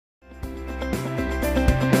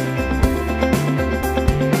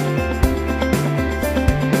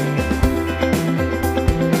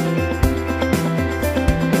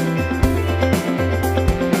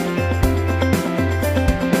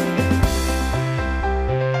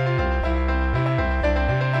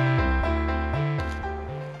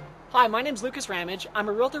Hi, my name's Ramage. I'm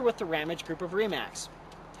a realtor with the Ramage group of Remax.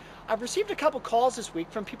 I've received a couple calls this week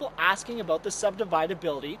from people asking about the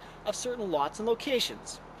subdividability of certain lots and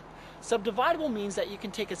locations. Subdividable means that you can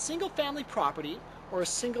take a single family property or a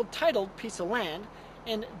single titled piece of land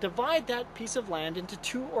and divide that piece of land into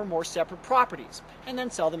two or more separate properties and then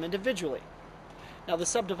sell them individually. Now, the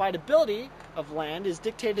subdividability of land is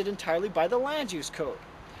dictated entirely by the land use code.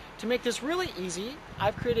 To make this really easy,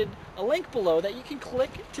 I've created a link below that you can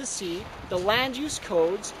click to see the land use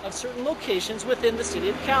codes of certain locations within the city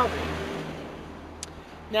of Calgary.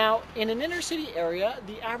 Now, in an inner city area,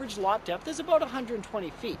 the average lot depth is about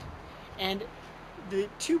 120 feet. And the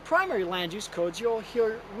two primary land use codes you'll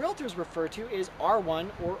hear realtors refer to is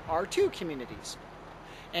R1 or R2 communities.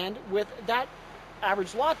 And with that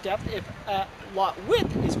average lot depth, if lot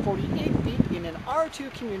width is 48 feet in an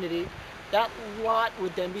R2 community, that lot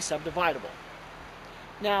would then be subdividable.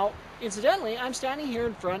 Now, incidentally, I'm standing here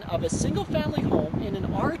in front of a single family home in an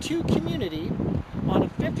R2 community on a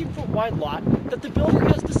 50-foot wide lot that the builder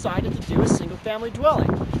has decided to do a single family dwelling.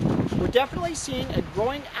 We're definitely seeing a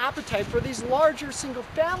growing appetite for these larger single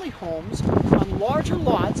family homes on larger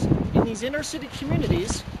lots in these inner city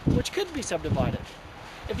communities, which could be subdivided.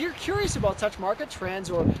 If you're curious about such market trends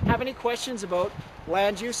or have any questions about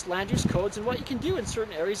land use codes, and what you can do in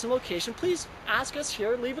certain areas and location, please ask us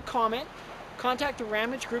here, leave a comment, contact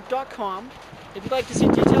theramagegroup.com. If you'd like to see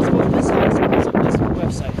details about this house, visit this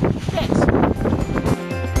website.